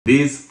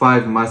These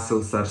 5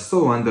 muscles are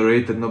so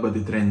underrated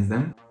nobody trains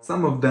them.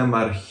 Some of them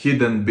are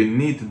hidden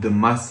beneath the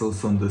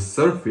muscles on the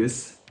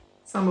surface,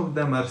 some of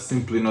them are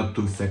simply not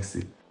too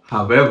sexy.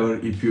 However,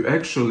 if you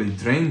actually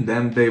train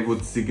them, they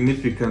would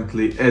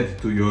significantly add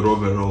to your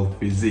overall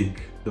physique.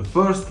 The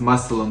first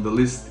muscle on the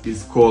list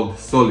is called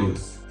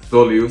soleus.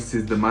 Soleus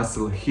is the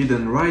muscle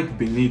hidden right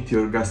beneath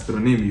your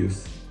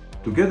gastrocnemius.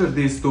 Together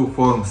these two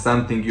form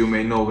something you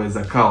may know as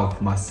a calf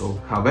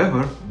muscle,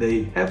 however,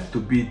 they have to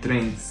be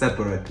trained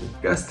separately.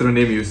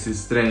 Gastrocnemius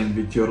is trained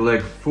with your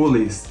leg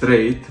fully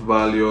straight,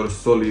 while your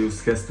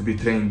soleus has to be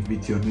trained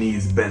with your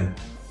knees bent.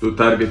 To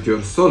target your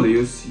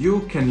soleus,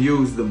 you can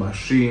use the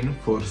machine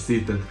for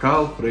seated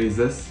calf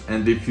raises,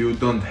 and if you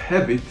don't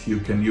have it, you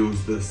can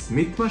use the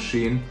Smith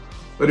machine,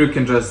 or you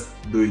can just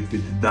do it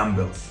with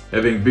dumbbells.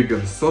 Having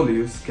bigger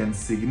soleus can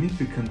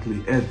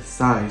significantly add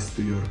size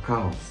to your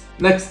calves.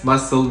 Next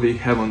muscle we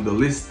have on the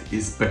list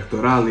is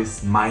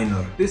pectoralis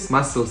minor. This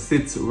muscle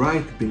sits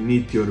right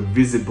beneath your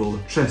visible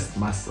chest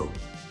muscle,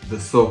 the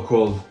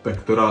so-called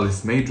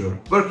pectoralis major.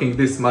 Working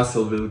this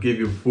muscle will give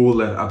you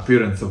fuller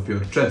appearance of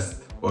your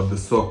chest, or the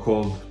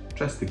so-called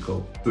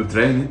chesticle. To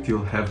train it,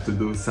 you'll have to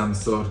do some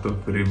sort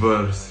of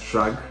reverse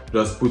shrug.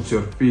 Just put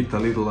your feet a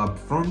little up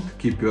front,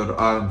 keep your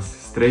arms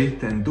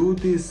straight and do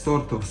these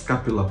sort of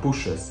scapula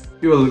pushes.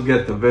 You will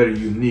get a very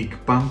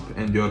unique pump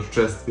and your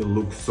chest will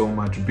look so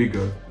much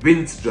bigger.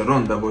 Vince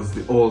Gironda was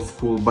the old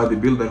school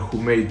bodybuilder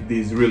who made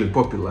these really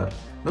popular.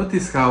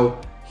 Notice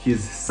how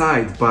his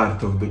side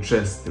part of the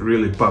chest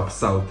really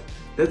pops out.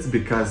 That's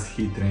because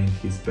he trained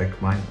his pec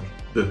minor.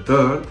 The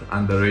third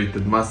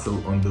underrated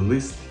muscle on the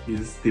list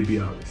is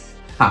tibialis.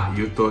 Ha,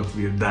 you thought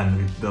we're done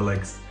with the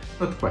legs.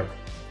 Not quite.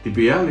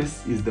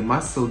 Tibialis is the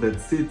muscle that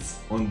sits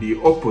on the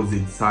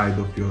opposite side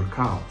of your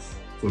calves.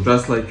 So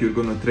just like you're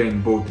gonna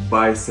train both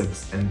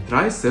biceps and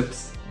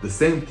triceps, the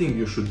same thing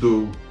you should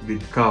do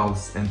with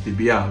calves and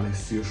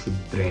tibialis. You should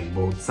train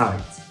both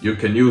sides. You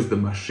can use the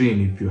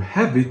machine if you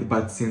have it,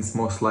 but since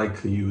most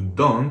likely you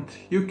don't,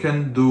 you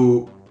can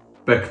do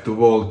pec to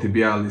wall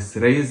tibialis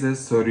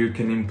raises, or you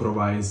can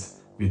improvise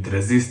with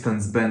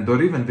resistance band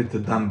or even with a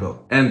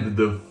dumbbell. And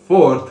the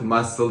fourth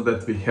muscle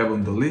that we have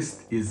on the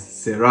list is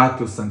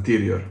serratus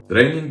anterior.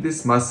 Training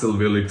this muscle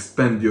will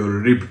expand your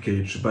rib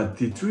cage,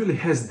 but it really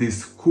has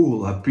this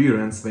cool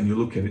appearance when you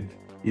look at it.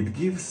 It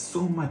gives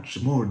so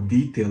much more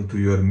detail to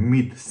your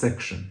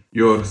midsection.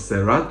 Your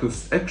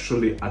serratus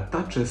actually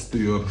attaches to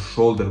your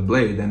shoulder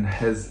blade and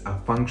has a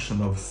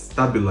function of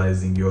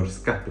stabilizing your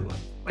scapula.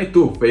 My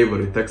two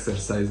favorite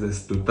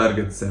exercises to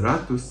target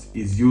serratus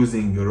is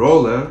using a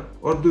roller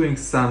or doing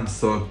some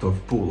sort of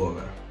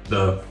pullover.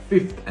 The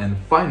fifth and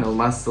final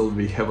muscle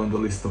we have on the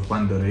list of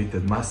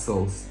underrated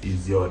muscles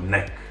is your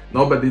neck.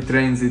 Nobody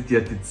trains it,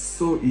 yet it's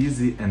so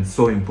easy and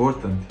so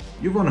important.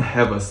 You want to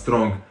have a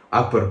strong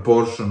upper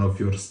portion of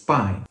your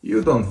spine.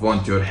 You don't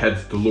want your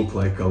head to look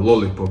like a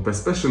lollipop,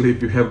 especially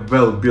if you have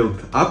well-built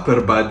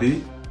upper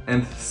body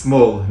and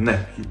small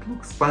neck. It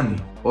looks funny.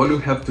 All you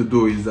have to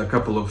do is a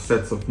couple of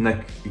sets of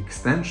neck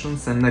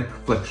extensions and neck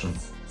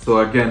flexions. So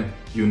again,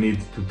 you need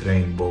to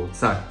train both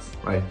sides,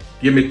 right?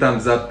 Give me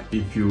thumbs up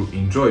if you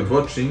enjoyed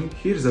watching.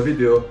 Here's a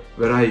video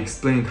where I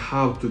explained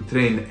how to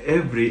train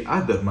every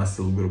other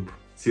muscle group.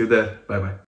 See you there. Bye bye.